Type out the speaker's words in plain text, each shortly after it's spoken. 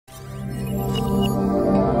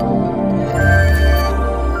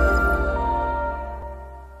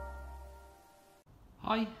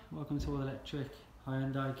comes all electric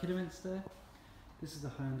Hyundai Kidderminster. This is the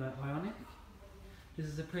Hyundai Ioniq. This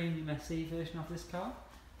is a premium SE version of this car,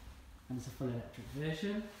 and it's a full electric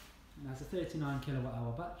version. It has a 39 kilowatt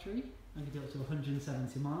hour battery and can do up to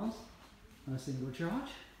 170 miles on a single charge.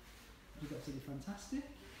 It's absolutely fantastic.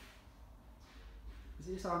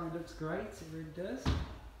 This Ioniq looks great, it really does.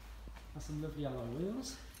 Has some lovely alloy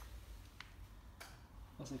wheels.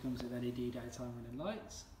 Also comes with LED daytime running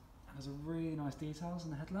lights. It has a really nice details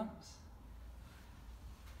on the headlamps.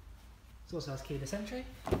 It also has keyless entry.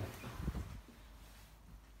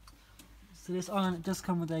 So this Ioniq does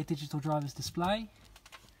come with a digital driver's display.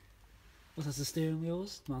 Also has the steering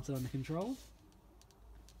wheels mounted on the control.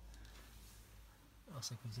 It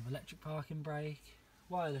also comes with electric parking brake,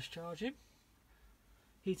 wireless charging,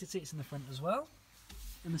 heated seats in the front as well,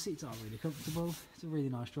 and the seats are really comfortable. It's a really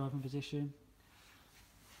nice driving position.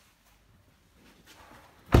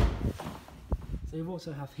 So you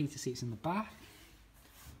also have heated seats in the back.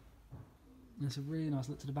 And it's a really nice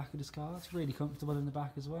look to the back of this car. It's really comfortable in the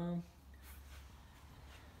back as well.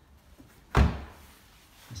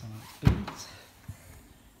 That's how it's built.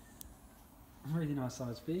 Really nice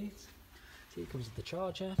size beat. See, it comes with the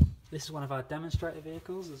charger. This is one of our demonstrator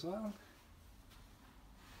vehicles as well.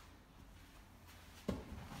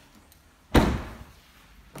 So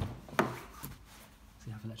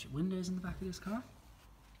you have electric windows in the back of this car.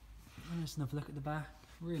 And just another look at the back.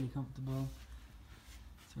 Really comfortable.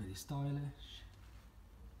 It's really stylish.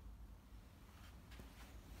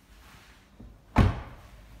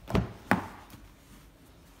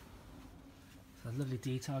 So a lovely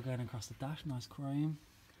detail going across the dash, nice chrome,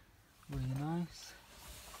 really nice.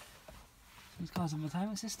 This car's an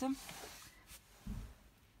entertainment system.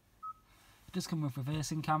 It does come with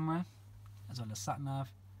reversing camera, as well as sat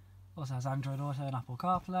nav. Also has Android Auto and Apple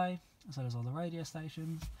CarPlay, as well as all the radio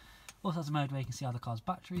stations. Also has a mode where you can see how the car's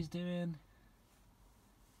battery is doing.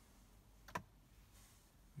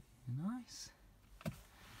 Really nice.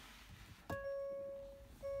 See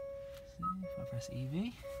if I press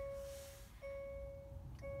EV.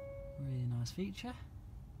 Really nice feature.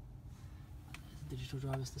 There's a digital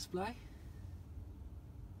driver's display.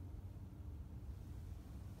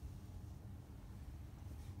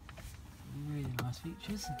 Really nice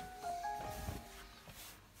features.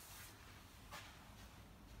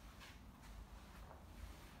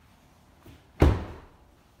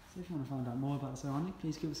 So if you want to find out more about this Ioniq,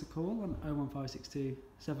 please give us a call on 01562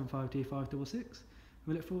 752 566.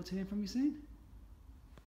 We look forward to hearing from you soon.